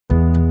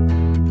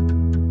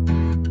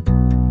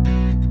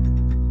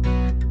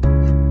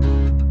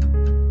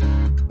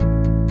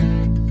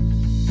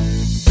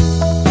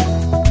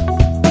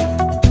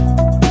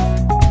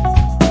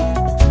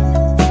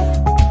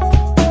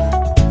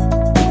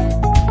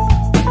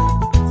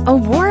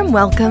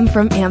warm welcome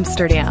from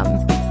Amsterdam,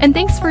 and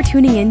thanks for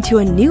tuning in to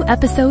a new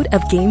episode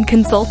of Game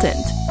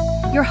Consultant.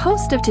 Your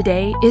host of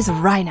today is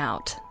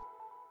Reinout.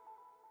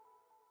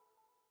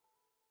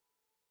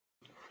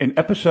 In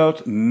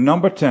episode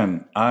number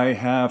 10, I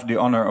have the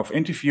honor of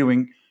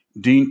interviewing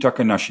Dean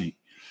Takahashi.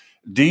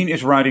 Dean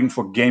is writing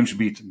for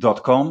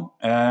GamesBeat.com,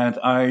 and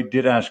I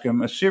did ask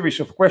him a series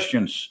of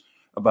questions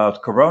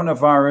about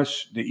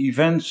coronavirus, the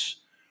events,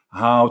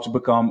 how to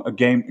become a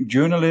game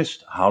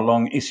journalist, how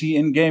long is he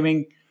in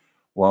gaming?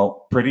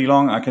 Well, pretty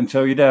long, I can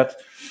tell you that.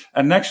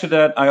 And next to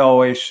that, I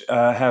always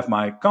have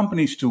my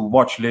companies to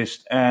watch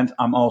list, and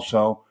I'm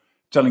also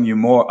telling you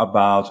more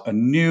about a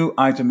new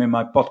item in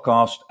my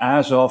podcast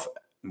as of,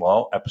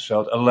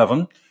 episode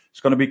 11.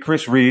 It's going to be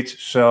Chris Reed,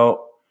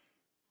 so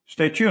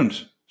stay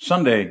tuned.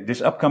 Sunday,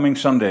 this upcoming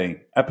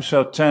Sunday,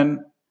 episode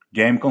 10,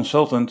 Game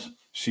Consultant.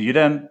 See you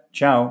then.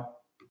 Ciao.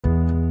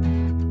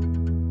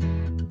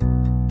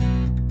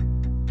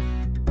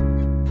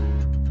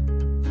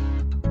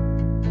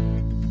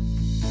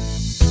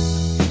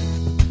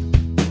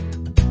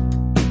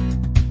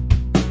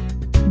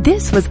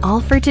 This was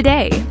all for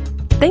today.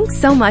 Thanks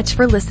so much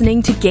for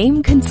listening to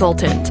Game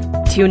Consultant.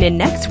 Tune in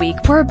next week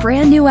for a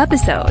brand new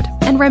episode.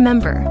 And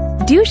remember,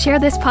 do share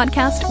this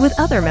podcast with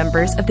other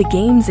members of the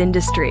games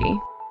industry.